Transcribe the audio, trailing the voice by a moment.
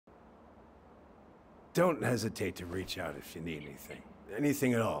Don't hesitate to reach out if you need anything.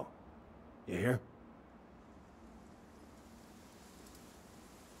 Anything at all. You hear?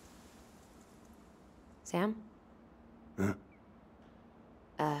 Sam? Huh?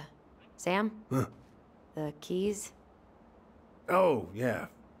 Sam? Huh? The keys? Oh, yeah.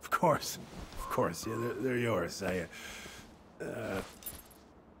 Of course. Of course. Yeah, they're yours.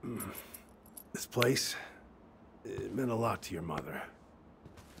 This place, it meant a lot to your mother.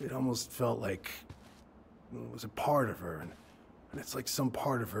 It almost felt like it was a part of her, and it's like some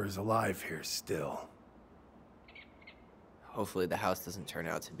part of her is alive here still. Hopefully the house doesn't turn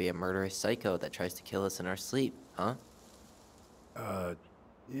out to be a murderous psycho that tries to kill us in our sleep, huh?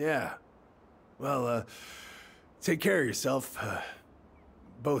 Yeah. Well, take care of yourself,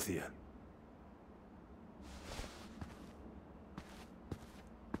 both of you.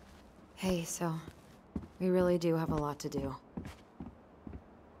 Hey, so we really do have a lot to do.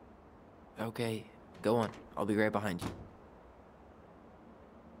 Okay, go on. I'll be right behind you.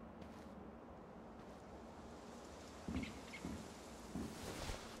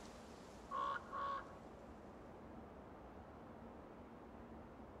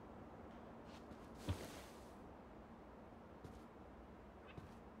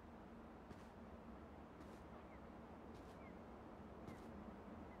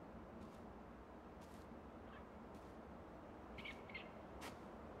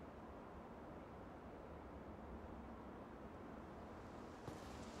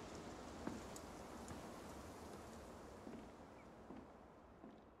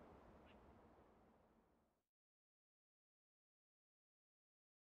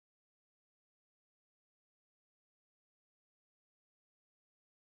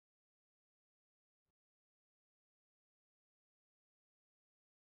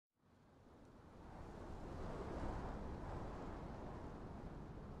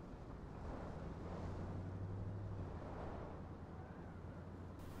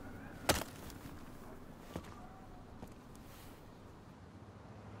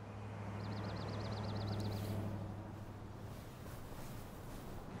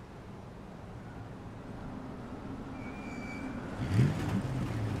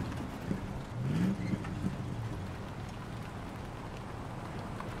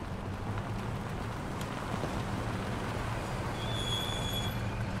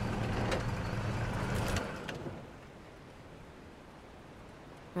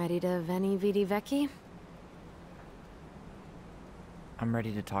 Ready to Veni Vidi Vici? I'm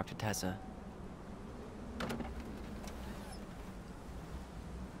ready to talk to Tessa.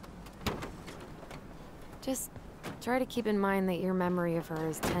 Just try to keep in mind that your memory of her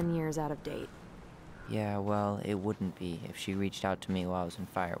is 10 years out of date. Yeah, well, it wouldn't be if she reached out to me while I was in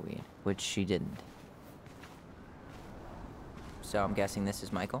Fireweed, which she didn't. So I'm guessing this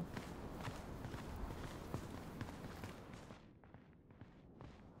is Michael?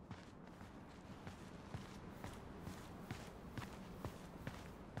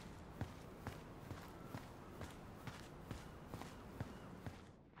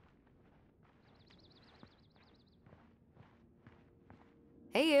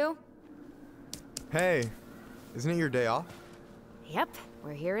 Hey, you! Hey, isn't it your day off? Yep,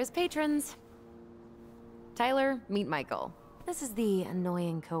 we're here as patrons. Tyler, meet Michael. This is the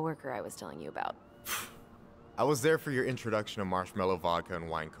annoying coworker I was telling you about. I was there for your introduction to marshmallow vodka and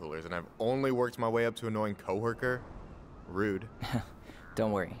wine coolers, and I've only worked my way up to annoying coworker. Rude.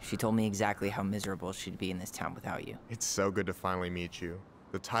 Don't worry, she told me exactly how miserable she'd be in this town without you. It's so good to finally meet you.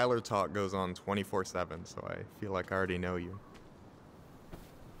 The Tyler talk goes on 24/7, so I feel like I already know you.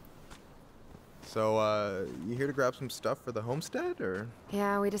 So, you here to grab some stuff for the homestead, or?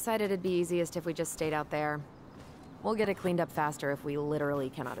 Yeah, we decided it'd be easiest if we just stayed out there. We'll get it cleaned up faster if we literally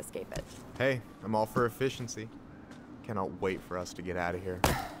cannot escape it. Hey, I'm all for efficiency. Cannot wait for us to get out of here.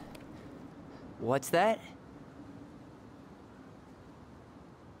 What's that?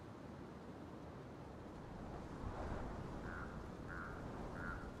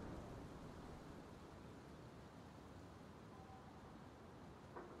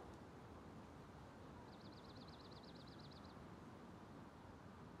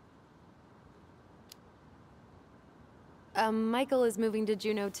 Michael is moving to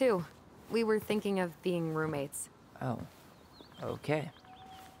Juneau too. We were thinking of being roommates. Oh, okay.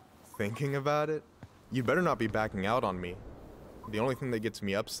 Thinking about it? You better not be backing out on me. The only thing that gets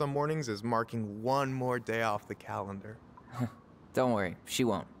me up some mornings is marking one more day off the calendar. Don't worry, she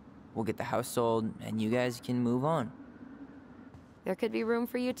won't. We'll get the house sold, and you guys can move on. There could be room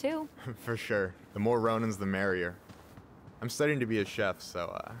for you too. For sure. The more Ronins, the merrier. I'm studying to be a chef,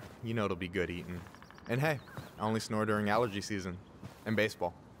 so, you know it'll be good eating. And hey, I only snore during allergy season. And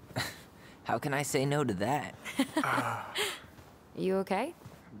baseball. How can I say no to that? You okay?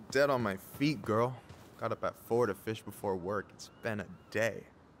 Dead on my feet, girl. Got up at 4 to fish before work. It's been a day.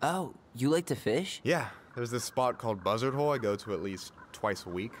 Oh, you like to fish? Yeah, there's this spot called Buzzard Hole I go to at least twice a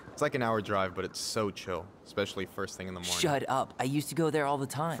week. It's like an hour drive, but it's so chill, especially first thing in the morning. Shut up. I used to go there all the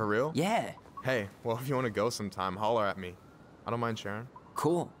time. For real? Yeah. Hey, well, if you want to go sometime, holler at me. I don't mind sharing.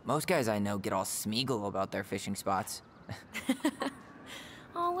 Cool. Most guys I know get all Smeagol about their fishing spots.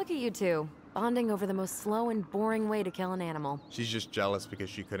 Oh, look at you two. Bonding over the most slow and boring way to kill an animal. She's just jealous because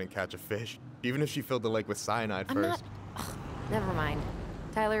she couldn't catch a fish, even if she filled the lake with cyanide I'm first. not... Ugh, never mind.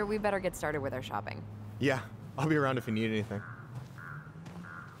 Tyler, we better get started with our shopping. Yeah, I'll be around if you need anything.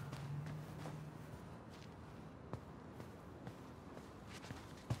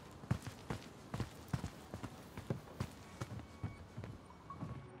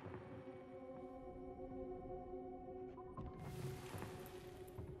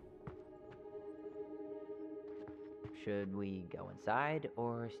 Should we go inside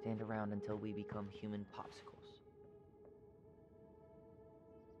or stand around until we become human popsicles?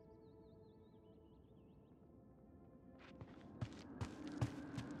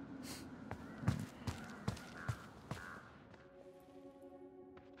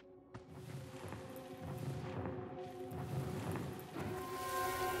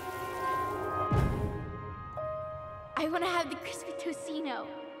 I want to have the crispy tocino,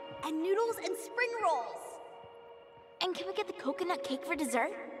 and noodles and spring rolls. And can we get the coconut cake for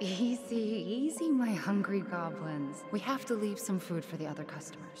dessert? Easy, easy, my hungry goblins. We have to leave some food for the other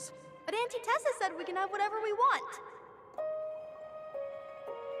customers. But Auntie Tessa said we can have whatever we want.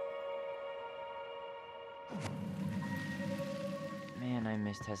 Man, I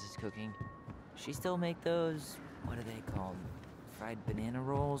miss Tessa's cooking. She still make those, what are they called? Fried banana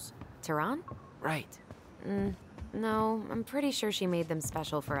rolls? Tehran? Right. No, I'm pretty sure she made them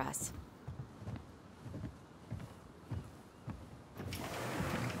special for us.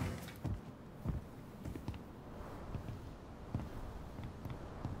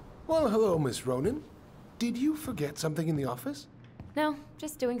 Well, hello, Miss Ronan. Did you forget something in the office? No,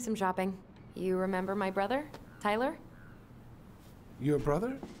 just doing some shopping. You remember my brother, Tyler? Your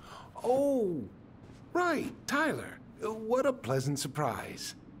brother? Oh, right, Tyler. What a pleasant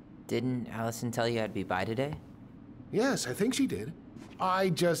surprise. Didn't Allison tell you I'd be by today? Yes, I think she did. I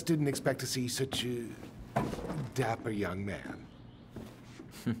just didn't expect to see such a dapper young man.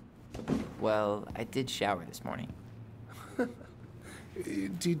 Well, I did shower this morning.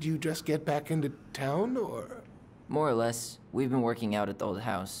 Did you just get back into town, or? More or less. We've been working out at the old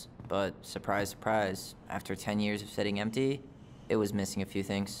house, but surprise, surprise, after 10 years of sitting empty, it was missing a few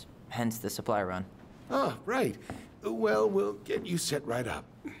things, hence the supply run. Ah, right. Well, we'll get you set right up.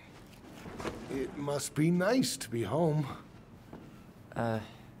 It must be nice to be home. I'm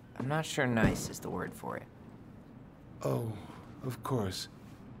not sure nice is the word for it. Oh, of course.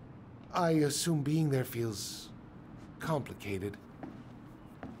 I assume being there feels complicated.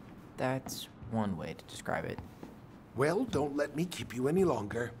 That's one way to describe it. Well, don't let me keep you any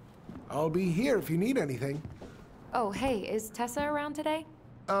longer. I'll be here if you need anything. Oh, hey, is Tessa around today?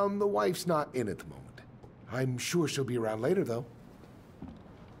 The wife's not in at the moment. I'm sure she'll be around later, though.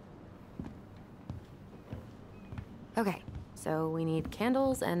 Okay, so we need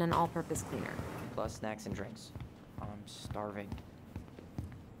candles and an all-purpose cleaner. Plus snacks and drinks. I'm starving.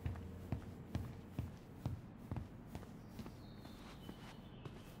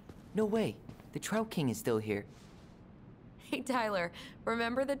 No way. The Trout King is still here. Hey, Tyler,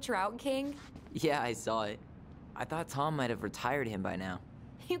 remember the Trout King? Yeah, I saw it. I thought Tom might have retired him by now.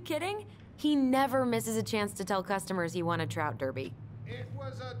 You kidding? He never misses a chance to tell customers he won a trout derby. It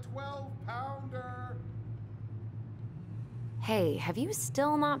was a 12-pounder. Hey, have you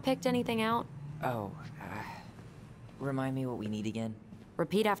still not picked anything out? Oh, remind me what we need again?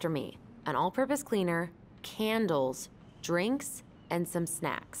 Repeat after me. An all-purpose cleaner, candles, drinks, and some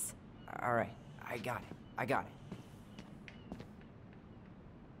snacks. All right, I got it. I got it.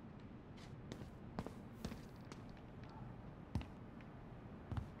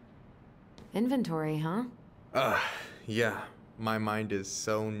 Inventory, huh? Yeah. My mind is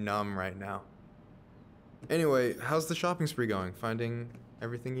so numb right now. Anyway, how's the shopping spree going? Finding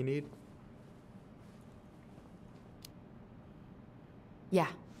everything you need? Yeah,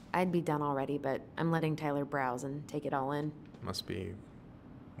 I'd be done already, but I'm letting Tyler browse and take it all in. Must be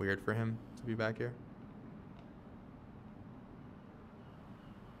weird for him to be back here.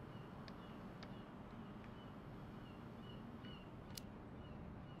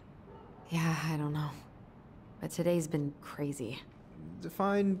 Yeah, I don't know. But today's been crazy.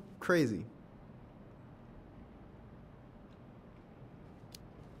 Define crazy.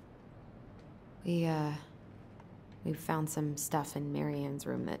 We found some stuff in Marianne's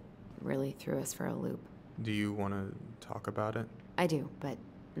room that really threw us for a loop. Do you want to talk about it? I do, but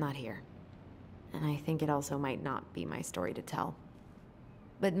not here. And I think it also might not be my story to tell.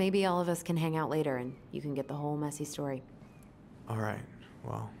 But maybe all of us can hang out later and you can get the whole messy story. All right.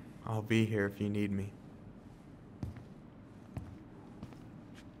 Well, I'll be here if you need me.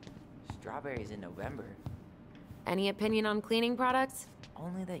 Strawberries in November. Any opinion on cleaning products?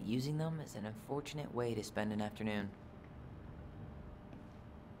 Only that using them is an unfortunate way to spend an afternoon.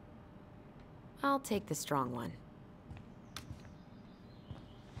 I'll take the strong one.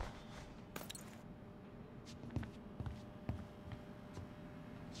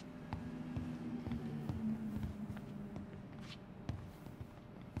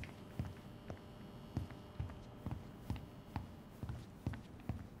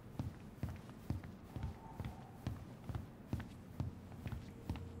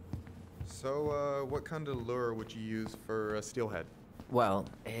 So, what kind of lure would you use for a steelhead? Well,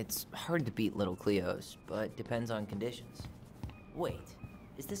 it's hard to beat little Cleos, but depends on conditions. Wait,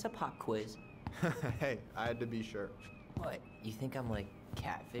 is this a pop quiz? Hey, I had to be sure. What, you think I'm like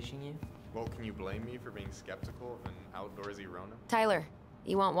catfishing you? Well, can you blame me for being skeptical of an outdoorsy Rona? Tyler,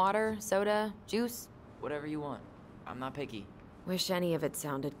 you want water, soda, juice? Whatever you want. I'm not picky. Wish any of it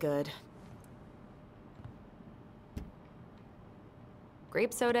sounded good.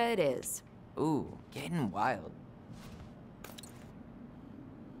 Grape soda it is. Ooh, getting wild.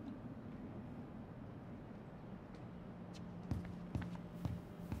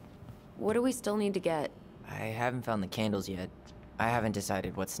 What do we still need to get? I haven't found the candles yet. I haven't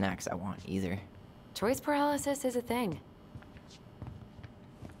decided what snacks I want either. Choice paralysis is a thing.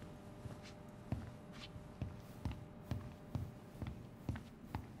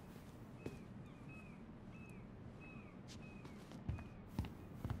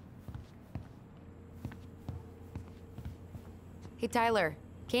 Hey Tyler,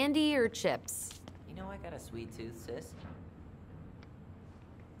 candy or chips? You know I got a sweet tooth, sis.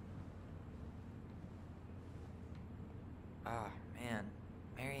 Ah, man.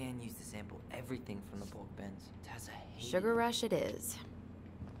 Marianne used to sample everything from the bulk bins. Tessa hated Sugar rush it is.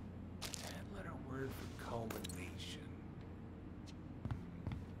 10-letter word for culmination.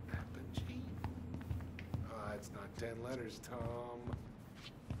 Apogee? It's not 10 letters, Tom.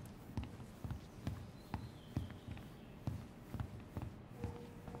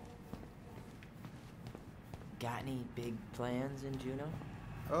 Got any big plans in Juneau?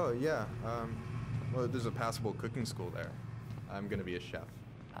 Oh, yeah. Well, there's a passable cooking school there. I'm gonna be a chef.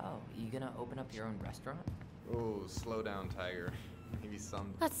 Oh, you gonna open up your own restaurant? Oh, slow down, Tiger. Maybe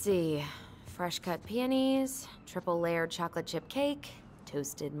some. Let's see. Fresh cut peonies, triple layered chocolate chip cake,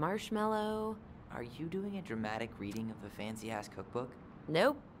 toasted marshmallow. Are you doing a dramatic reading of the fancy-ass cookbook?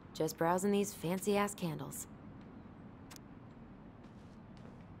 Nope, just browsing these fancy ass candles.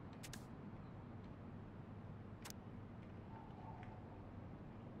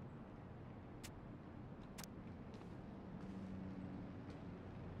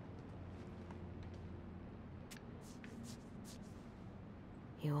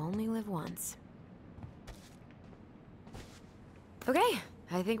 You only live once. Okay,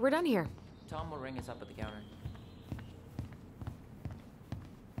 I think we're done here. Tom will ring us up at the counter.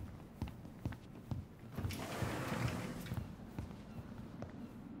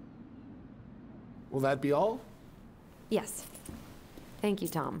 Will that be all? Yes. Thank you,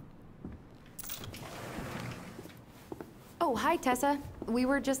 Tom. Oh, hi, Tessa. We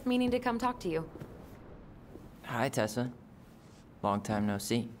were just meaning to come talk to you. Hi, Tessa. Long time no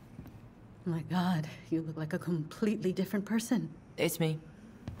see. My God, you look like a completely different person. It's me.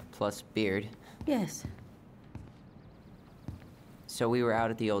 Plus beard. Yes. So we were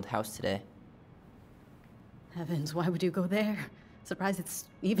out at the old house today. Heavens, why would you go there? Surprised it's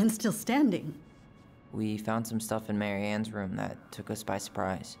even still standing. We found some stuff in Marianne's room that took us by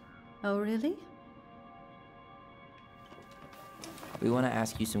surprise. Oh, really? We want to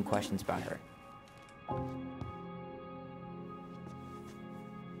ask you some questions about her.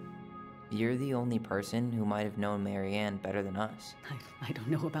 You're the only person who might have known Marianne better than us. I don't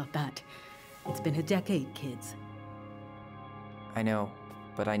know about that. It's been a decade, kids. I know,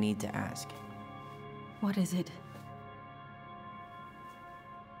 but I need to ask. What is it?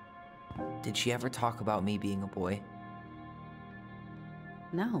 Did she ever talk about me being a boy?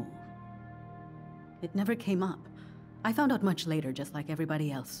 No. It never came up. I found out much later, just like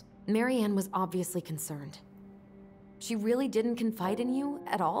everybody else. Marianne was obviously concerned. She really didn't confide in you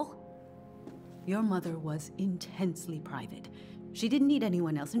at all? Your mother was intensely private. She didn't need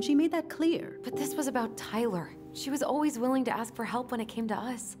anyone else, and she made that clear. But this was about Tyler. She was always willing to ask for help when it came to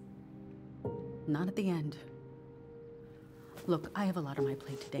us. Not at the end. Look, I have a lot on my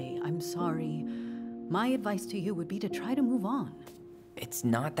plate today. I'm sorry. My advice to you would be to try to move on. It's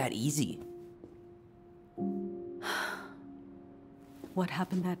not that easy. What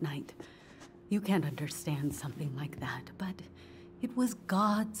happened that night? You can't understand something like that, but it was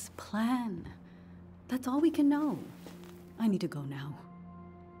God's plan. That's all we can know. I need to go now.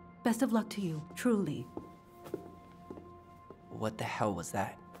 Best of luck to you, truly. What the hell was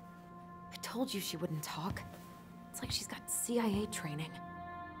that? I told you she wouldn't talk. It's like she's got CIA training.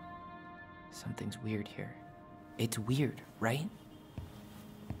 Something's weird here. It's weird, right?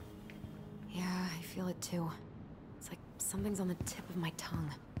 Yeah, I feel it too. It's like something's on the tip of my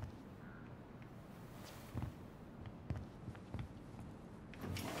tongue.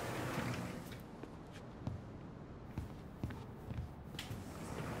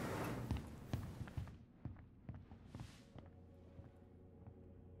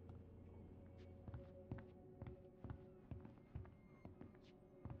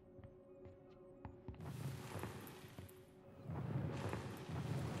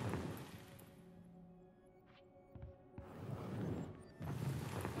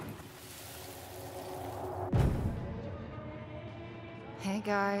 Hey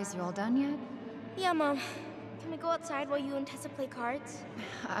guys, you all done yet? Yeah, Mom. Can we go outside while you and Tessa play cards?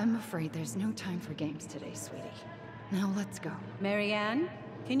 I'm afraid there's no time for games today, sweetie. Now let's go. Marianne,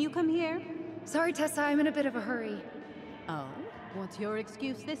 can you come here? Sorry, Tessa, I'm in a bit of a hurry. Oh, what's your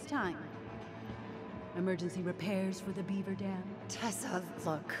excuse this time? Emergency repairs for the beaver dam? Tessa,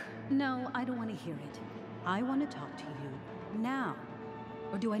 look. No, I don't want to hear it. I want to talk to you now.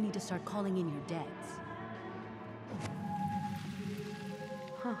 Or do I need to start calling in your debts?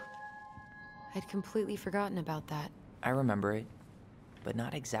 Huh. I'd completely forgotten about that. I remember it, but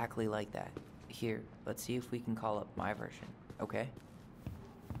not exactly like that. Here, let's see if we can call up my version, okay?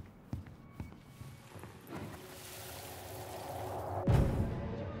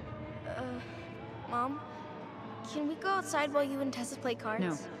 Mom? Can we go outside while you and Tessa play cards?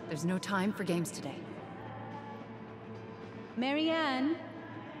 No, there's no time for games today. Marianne,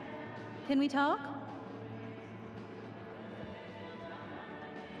 can we talk?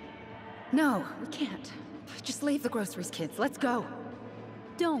 No, we can't. Just leave the groceries, kids. Let's go.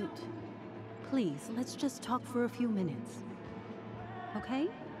 Don't. Please, let's just talk for a few minutes. Okay?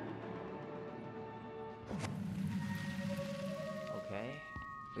 Okay,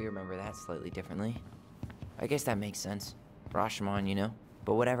 we remember that slightly differently. I guess that makes sense. Rashomon, you know?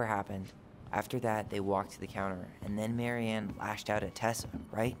 But whatever happened, after that, they walked to the counter, and then Marianne lashed out at Tessa,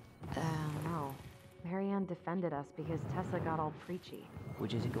 right? No. Marianne defended us because Tessa got all preachy.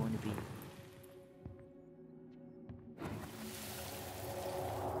 Which is it going to be?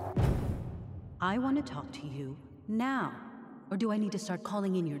 I want to talk to you now. Or do I need to start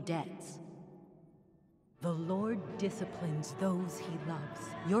calling in your debts? The Lord disciplines those he loves.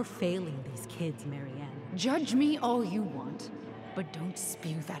 You're failing these kids, Marianne. Judge me all you want, but don't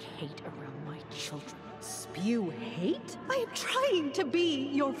spew that hate around my children. Spew hate? I am trying to be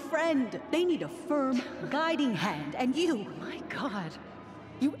your friend. They need a firm, guiding hand, and you... My God.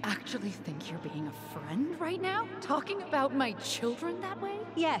 You actually think you're being a friend right now? Talking about my children that way?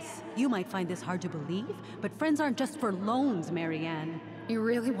 Yes, you might find this hard to believe, but friends aren't just for loans, Marianne. You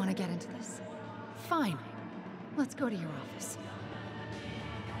really want to get into this? Fine. Let's go to your office.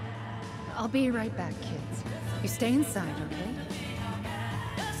 I'll be right back, kids. You stay inside, okay?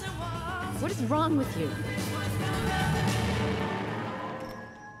 What is wrong with you?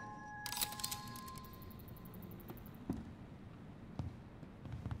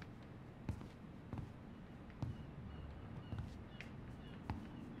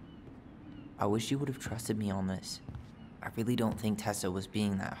 I wish you would have trusted me on this. I really don't think Tessa was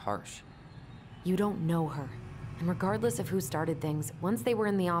being that harsh. You don't know her. And regardless of who started things, once they were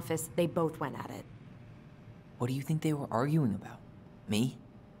in the office, they both went at it. What do you think they were arguing about? Me?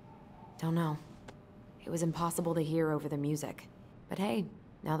 Don't know. It was impossible to hear over the music. But hey,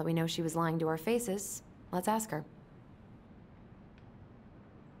 now that we know she was lying to our faces, let's ask her.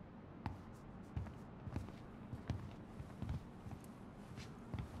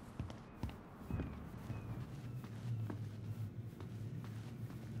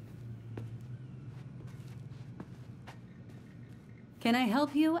 Can I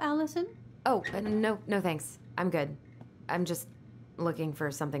help you, Allison? Oh, no thanks. I'm good. I'm just looking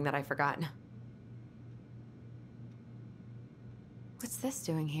for something that I forgot. What's this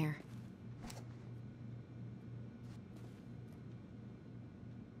doing here?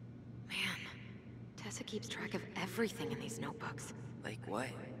 Man, Tessa keeps track of everything in these notebooks. Like what?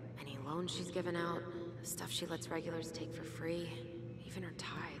 Any loans she's given out, the stuff she lets regulars take for free, even her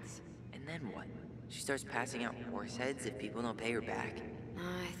tithes. And then what? She starts passing out horse heads if people don't pay her back?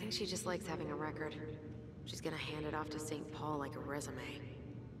 I think she just likes having a record. She's gonna hand it off to St. Paul like a resume.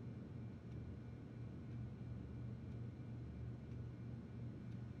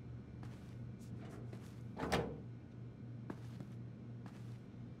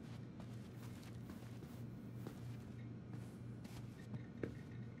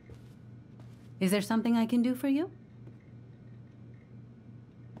 Is there something I can do for you?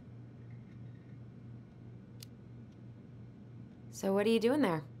 So what are you doing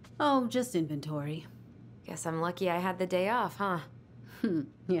there? Oh, just inventory. Guess I'm lucky I had the day off, huh?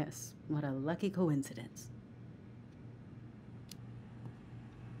 Yes, what a lucky coincidence.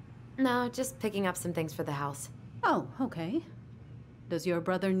 No, just picking up some things for the house. Oh, okay. Does your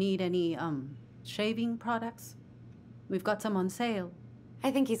brother need any, shaving products? We've got some on sale.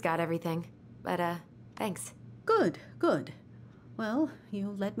 I think he's got everything. But, thanks. Good, good. Well,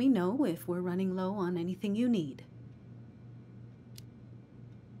 you let me know if we're running low on anything you need.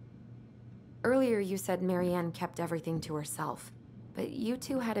 Earlier you said Marianne kept everything to herself. But you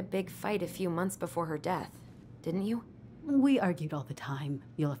two had a big fight a few months before her death, didn't you? We argued all the time.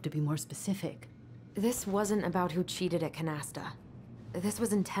 You'll have to be more specific. This wasn't about who cheated at Canasta. This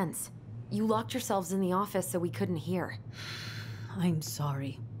was intense. You locked yourselves in the office so we couldn't hear. I'm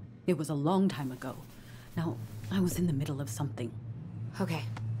sorry. It was a long time ago. Now, I was in the middle of something. Okay.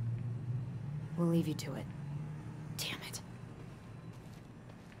 We'll leave you to it. Damn it.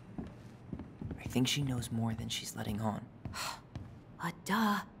 I think she knows more than she's letting on.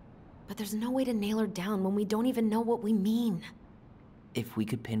 Duh. But there's no way to nail her down when we don't even know what we mean. If we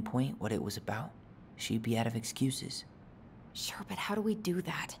could pinpoint what it was about, she'd be out of excuses. Sure, but how do we do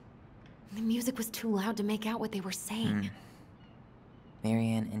that? The music was too loud to make out what they were saying.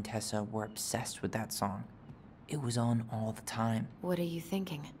 Marianne and Tessa were obsessed with that song. It was on all the time. What are you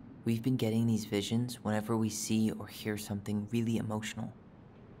thinking? We've been getting these visions whenever we see or hear something really emotional.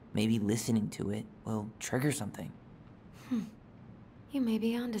 Maybe listening to it will trigger something. You may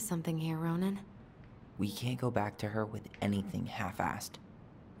be onto something here, Ronan. We can't go back to her with anything half-assed.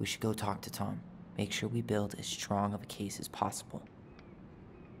 We should go talk to Tom. Make sure we build as strong of a case as possible.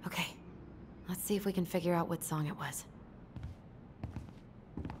 Okay. Let's see if we can figure out what song it was.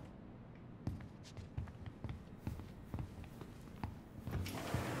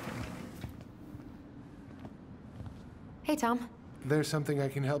 Hey, Tom. There's something I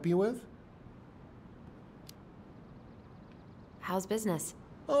can help you with? How's business?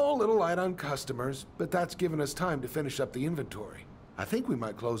 Oh, a little light on customers, but that's given us time to finish up the inventory. I think we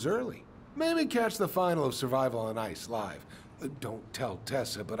might close early. Maybe catch the final of Survival on Ice live. Don't tell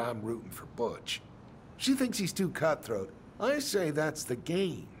Tessa, but I'm rooting for Butch. She thinks he's too cutthroat. I say that's the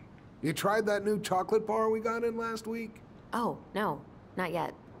game. You tried that new chocolate bar we got in last week? Oh, no. Not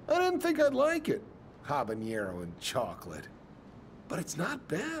yet. I didn't think I'd like it. Habanero and chocolate. But it's not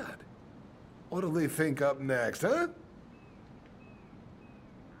bad. What'll they think up next, huh?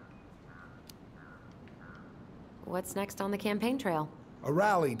 What's next on the campaign trail? A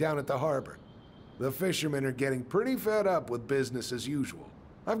rally down at the harbor. The fishermen are getting pretty fed up with business as usual.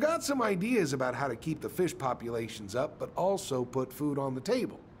 I've got some ideas about how to keep the fish populations up, but also put food on the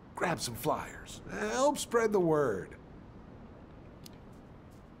table. Grab some flyers. Help spread the word.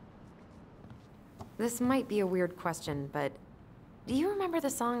 This might be a weird question, but do you remember the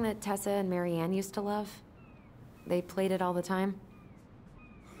song that Tessa and Marianne used to love? They played it all the time.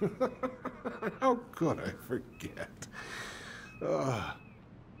 How could I forget?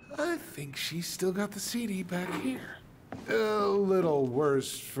 I think she's still got the CD back here. A little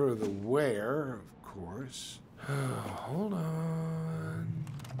worse for the wear, of course. Hold on.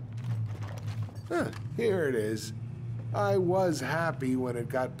 Here it is. I was happy when it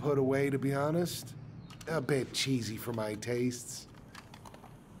got put away, to be honest. A bit cheesy for my tastes.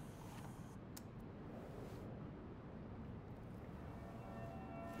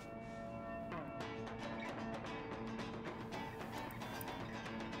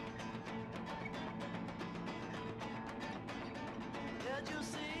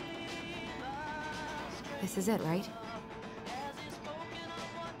 This is it, right?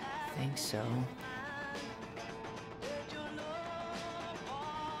 I think so.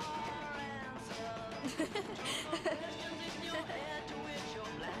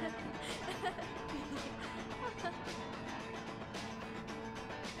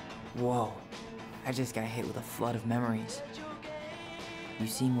 Whoa. I just got hit with a flood of memories. You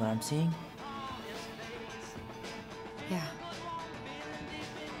seeing what I'm seeing? Yeah.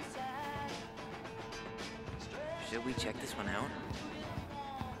 Should we check this one out?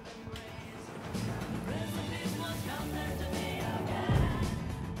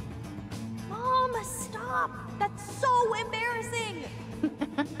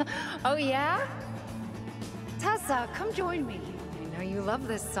 yeah? Tessa, come join me. I know you love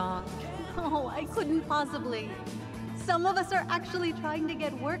this song. Oh, I couldn't possibly. Some of us are actually trying to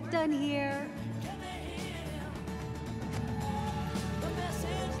get work done here.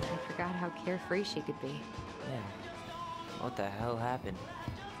 I forgot how carefree she could be. Yeah. What the hell happened?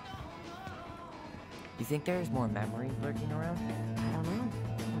 You think there's more memories lurking around? I don't know.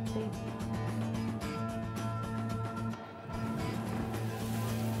 Let's see.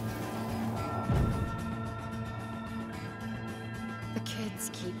 The kids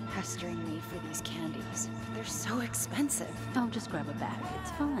keep pestering me for these candies. They're so expensive. Oh, just grab a bag.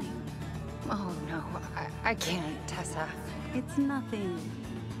 It's fine. Oh no, I can't, Tessa. It's nothing.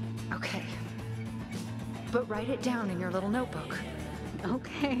 Okay. But write it down in your little notebook.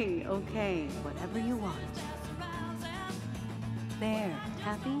 Okay, okay. Whatever you want. There.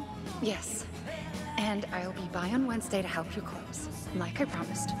 Happy? Yes. And I'll be by on Wednesday to help you close, like I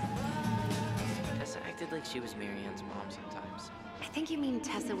promised. Tessa acted like she was Marianne's mom sometimes. I think you mean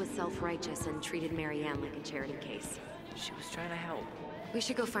Tessa was self-righteous and treated Marianne like a charity case. She was trying to help. We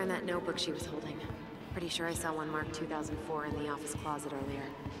should go find that notebook she was holding. Pretty sure I saw one marked 2004 in the office closet earlier.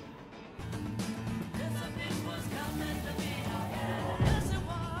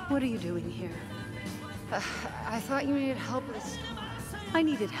 What are you doing here? I thought you needed help with this. I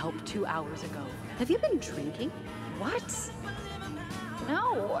needed help 2 hours ago. Have you been drinking? What?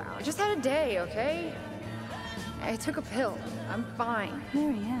 No, I just had a day, okay? I took a pill. I'm fine.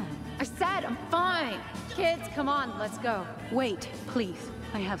 Marianne. I said I'm fine. Kids, come on, let's go. Wait, please.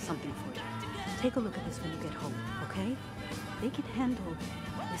 I have something for you. Take a look at this when you get home, okay? They can handle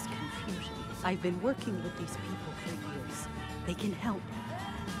this confusion. I've been working with these people for years. They can help.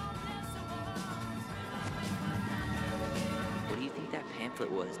 What do you think that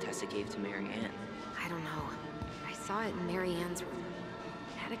pamphlet was Tessa gave to Marianne? I don't know. I saw it in Marianne's room.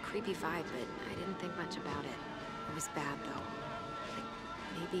 It had a creepy vibe, but I didn't think much about it. It was bad, though.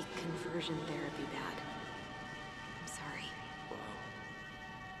 Like, maybe conversion therapy bad. I'm sorry. Whoa.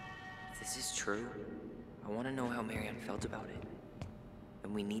 If this is true, I want to know how Marianne felt about it.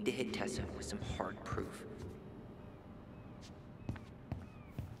 And we need to hit Tessa with some hard proof.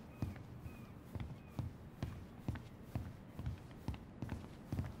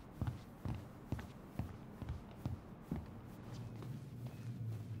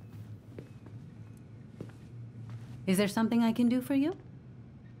 Is there something I can do for you?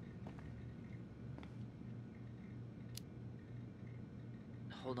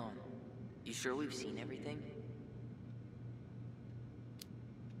 Hold on. You sure we've seen everything?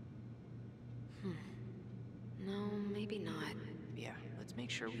 No, maybe not. Yeah, let's make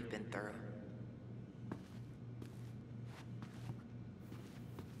sure we've been thorough.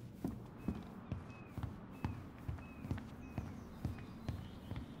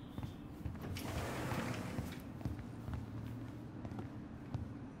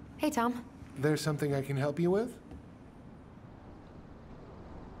 Hey, Tom. There's something I can help you with?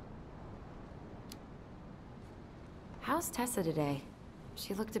 How's Tessa today?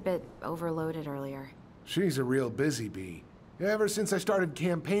 She looked a bit overloaded earlier. She's a real busy bee. Ever since I started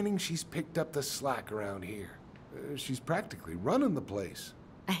campaigning, she's picked up the slack around here. She's practically running the place.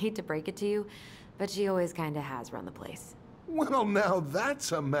 I hate to break it to you, but she always kinda has run the place. Well, now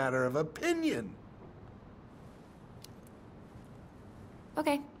that's a matter of opinion.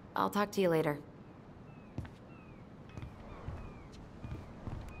 Okay, I'll talk to you later.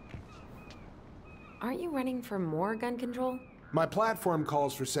 Aren't you running for more gun control? My platform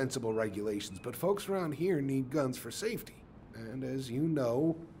calls for sensible regulations, but folks around here need guns for safety. And as you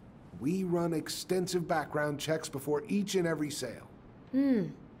know, we run extensive background checks before each and every sale.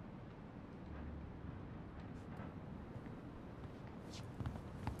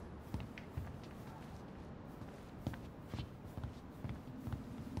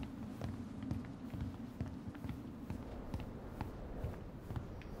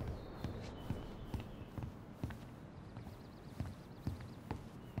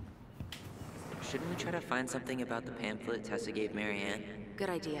 Shouldn't we try to find something about the pamphlet Tessa gave Marianne? Good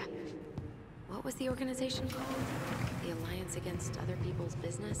idea. What was the organization called? The Alliance Against Other People's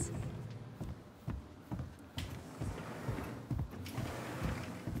Business?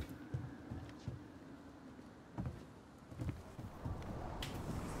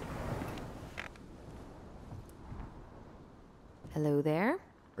 Hello there?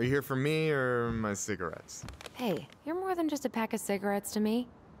 Are you here for me or my cigarettes? Hey, you're more than just a pack of cigarettes to me.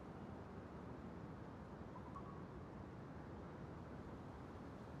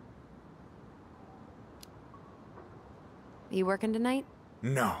 You working tonight?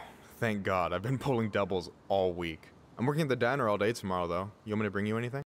 No, thank God. I've been pulling doubles all week. I'm working at the diner all day tomorrow, though. You want me to bring you anything?